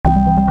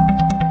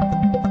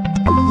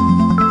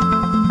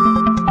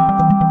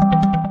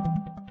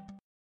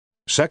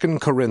2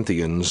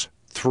 Corinthians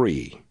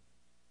 3.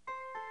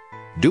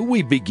 Do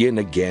we begin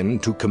again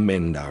to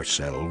commend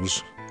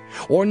ourselves?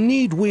 Or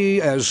need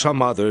we, as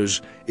some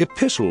others,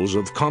 epistles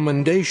of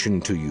commendation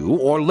to you,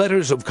 or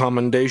letters of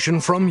commendation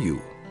from you?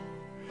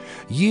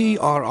 Ye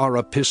are our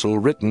epistle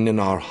written in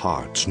our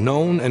hearts,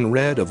 known and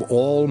read of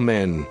all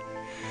men.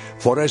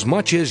 For as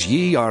much as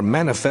ye are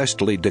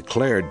manifestly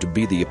declared to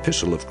be the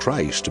epistle of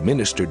Christ,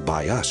 ministered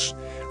by us,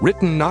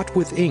 written not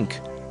with ink,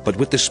 but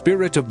with the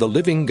Spirit of the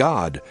living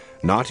God,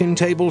 not in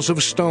tables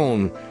of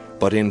stone,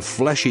 but in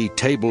fleshy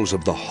tables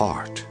of the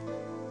heart.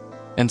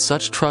 And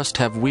such trust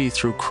have we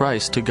through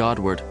Christ to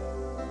Godward.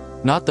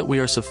 Not that we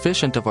are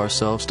sufficient of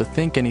ourselves to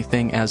think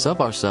anything as of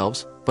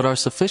ourselves, but our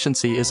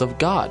sufficiency is of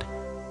God,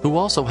 who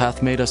also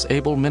hath made us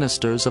able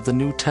ministers of the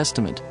New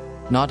Testament,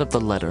 not of the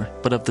letter,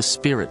 but of the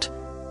Spirit.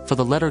 For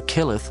the letter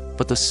killeth,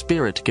 but the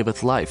Spirit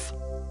giveth life.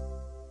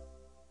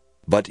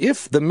 But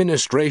if the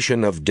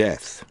ministration of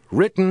death,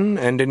 written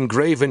and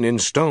engraven in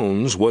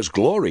stones, was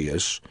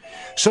glorious,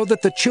 so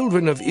that the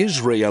children of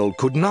Israel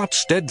could not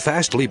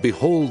steadfastly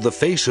behold the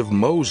face of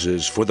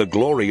Moses for the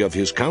glory of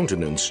his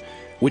countenance,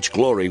 which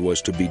glory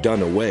was to be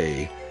done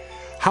away,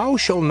 how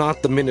shall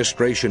not the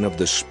ministration of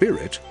the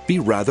Spirit be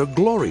rather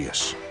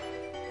glorious?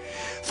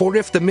 For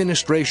if the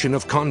ministration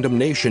of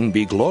condemnation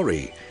be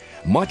glory,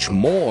 much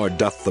more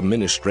doth the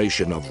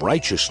ministration of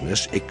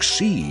righteousness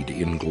exceed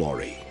in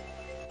glory.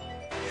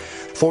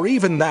 For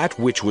even that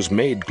which was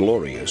made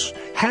glorious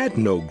had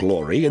no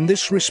glory in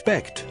this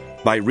respect,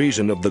 by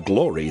reason of the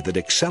glory that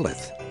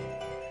excelleth.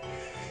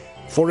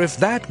 For if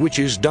that which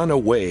is done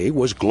away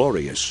was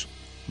glorious,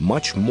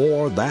 much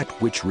more that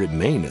which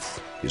remaineth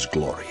is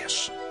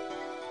glorious.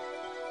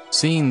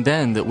 Seeing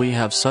then that we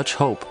have such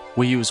hope,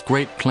 we use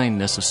great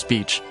plainness of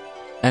speech,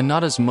 and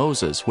not as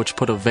Moses, which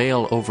put a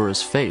veil over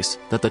his face,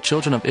 that the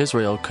children of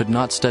Israel could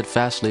not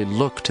steadfastly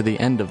look to the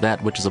end of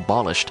that which is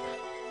abolished,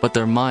 but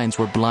their minds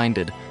were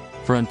blinded.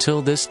 For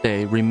until this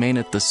day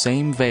remaineth the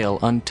same veil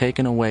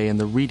untaken away in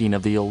the reading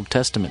of the Old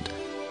Testament,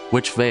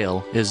 which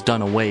veil is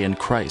done away in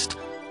Christ.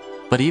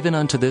 But even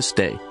unto this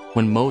day,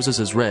 when Moses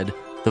is read,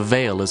 the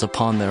veil is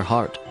upon their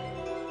heart.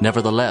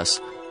 Nevertheless,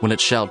 when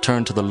it shall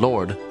turn to the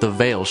Lord, the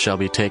veil shall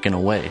be taken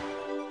away.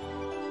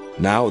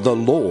 Now the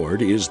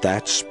Lord is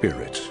that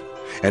Spirit,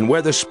 and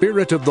where the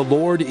Spirit of the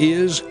Lord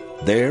is,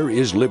 there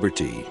is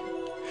liberty.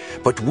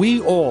 But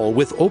we all,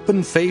 with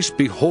open face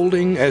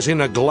beholding as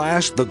in a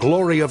glass the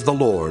glory of the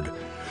Lord,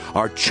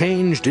 are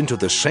changed into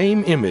the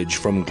same image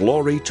from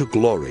glory to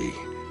glory,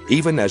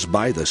 even as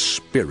by the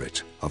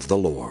Spirit of the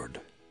Lord.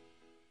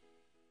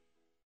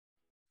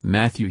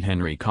 Matthew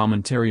Henry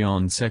Commentary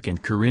on 2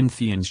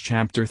 Corinthians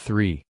chapter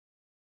 3.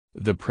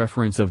 The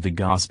preference of the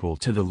gospel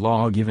to the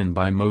law given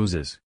by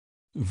Moses.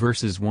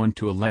 Verses 1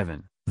 to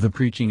 11. The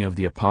preaching of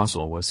the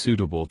apostle was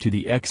suitable to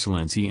the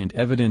excellency and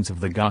evidence of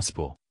the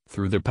gospel,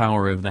 through the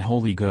power of the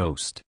Holy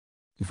Ghost.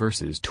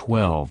 Verses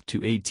 12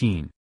 to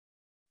 18.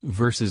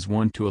 Verses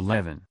 1 to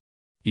 11.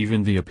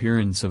 Even the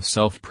appearance of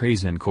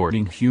self-praise and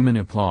courting human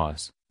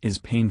applause, is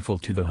painful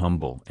to the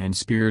humble and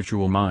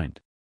spiritual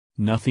mind.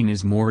 Nothing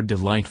is more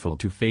delightful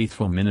to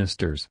faithful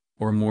ministers,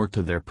 or more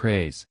to their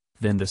praise,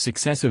 than the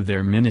success of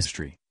their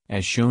ministry,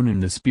 as shown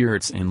in the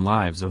spirits and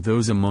lives of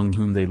those among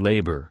whom they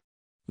labor.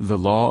 The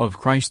law of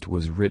Christ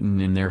was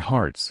written in their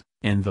hearts,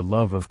 and the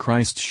love of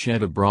Christ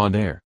shed abroad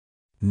there.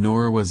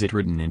 Nor was it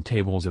written in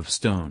tables of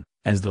stone,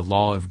 as the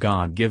law of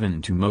God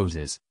given to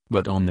Moses,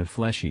 but on the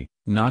fleshy,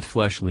 not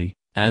fleshly,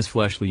 as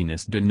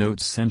fleshliness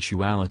denotes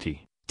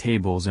sensuality,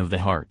 tables of the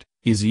heart.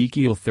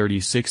 Ezekiel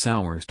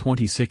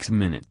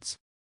 36:26.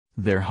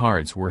 Their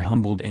hearts were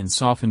humbled and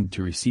softened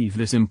to receive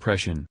this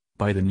impression,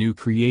 by the new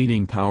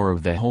creating power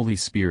of the Holy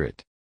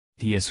Spirit.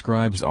 He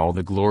ascribes all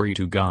the glory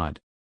to God.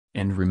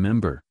 And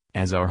remember,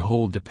 as our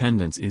whole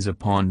dependence is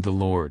upon the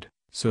Lord,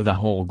 so the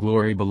whole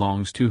glory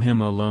belongs to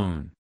Him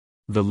alone.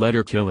 The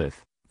letter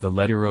killeth, the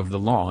letter of the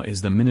law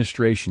is the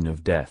ministration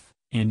of death,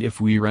 and if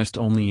we rest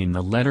only in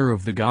the letter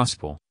of the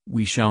gospel,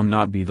 we shall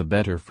not be the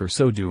better for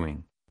so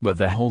doing, but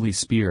the Holy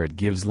Spirit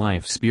gives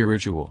life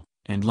spiritual,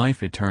 and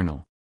life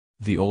eternal.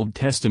 The Old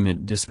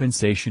Testament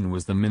dispensation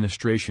was the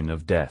ministration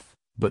of death,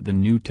 but the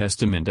New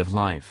Testament of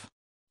life.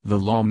 The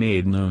law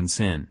made known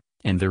sin,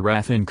 and the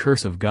wrath and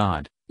curse of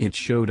God. It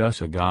showed us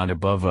a God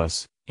above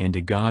us, and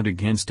a God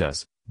against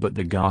us, but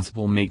the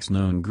gospel makes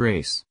known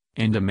grace,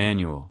 and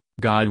Emmanuel,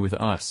 God with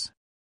us.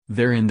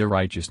 Therein the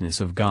righteousness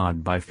of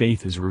God by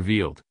faith is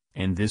revealed,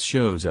 and this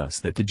shows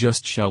us that the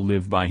just shall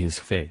live by his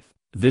faith.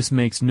 This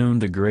makes known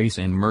the grace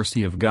and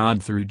mercy of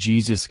God through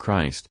Jesus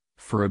Christ,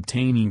 for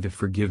obtaining the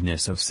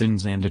forgiveness of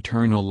sins and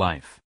eternal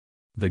life.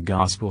 The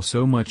gospel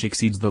so much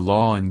exceeds the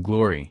law in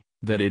glory,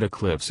 that it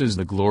eclipses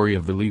the glory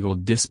of the legal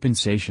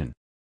dispensation.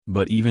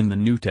 But even the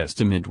New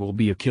Testament will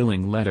be a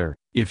killing letter,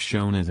 if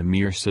shown as a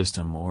mere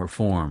system or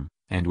form,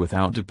 and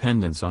without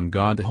dependence on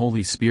God the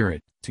Holy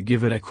Spirit, to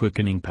give it a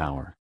quickening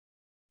power.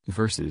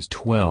 Verses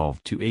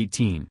 12 to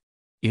 18.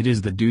 It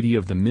is the duty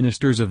of the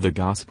ministers of the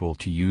gospel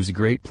to use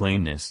great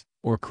plainness,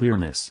 or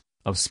clearness,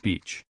 of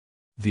speech.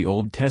 The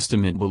Old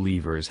Testament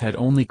believers had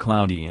only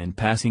cloudy and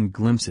passing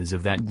glimpses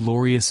of that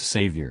glorious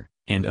Savior,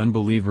 and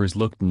unbelievers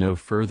looked no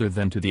further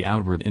than to the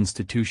outward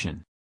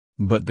institution.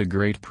 But the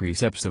great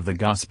precepts of the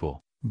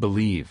gospel,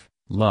 believe,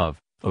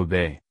 love,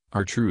 obey,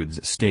 are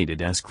truths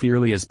stated as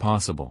clearly as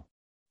possible.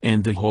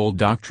 And the whole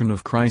doctrine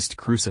of Christ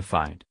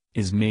crucified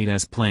is made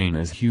as plain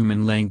as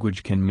human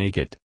language can make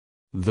it.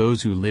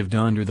 Those who lived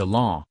under the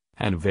law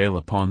had a veil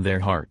upon their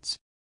hearts.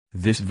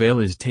 This veil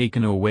is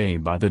taken away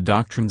by the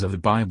doctrines of the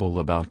Bible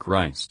about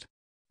Christ.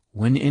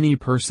 When any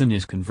person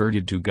is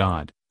converted to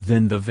God,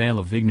 then the veil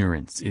of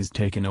ignorance is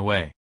taken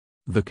away.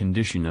 The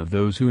condition of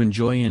those who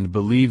enjoy and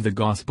believe the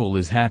gospel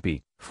is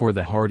happy, for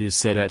the heart is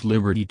set at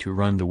liberty to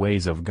run the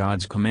ways of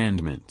God's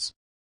commandments.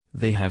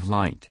 They have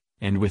light,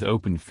 and with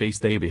open face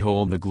they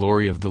behold the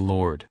glory of the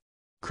Lord.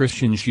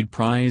 Christians should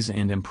prize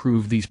and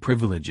improve these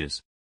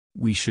privileges.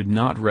 We should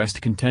not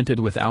rest contented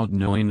without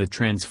knowing the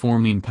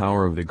transforming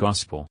power of the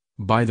gospel,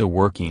 by the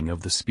working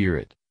of the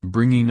Spirit,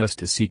 bringing us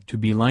to seek to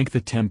be like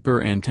the temper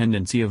and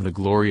tendency of the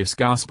glorious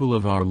gospel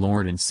of our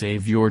Lord and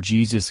Savior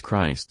Jesus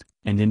Christ,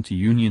 and into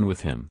union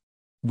with Him.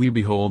 We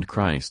behold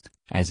Christ,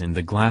 as in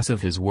the glass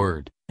of His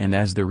Word, and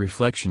as the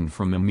reflection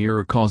from a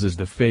mirror causes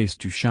the face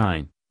to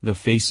shine, the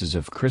faces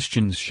of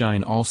Christians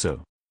shine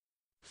also.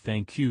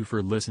 Thank you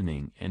for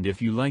listening, and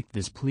if you liked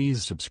this,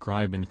 please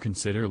subscribe and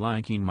consider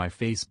liking my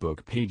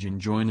Facebook page and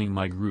joining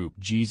my group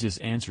Jesus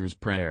Answers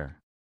Prayer.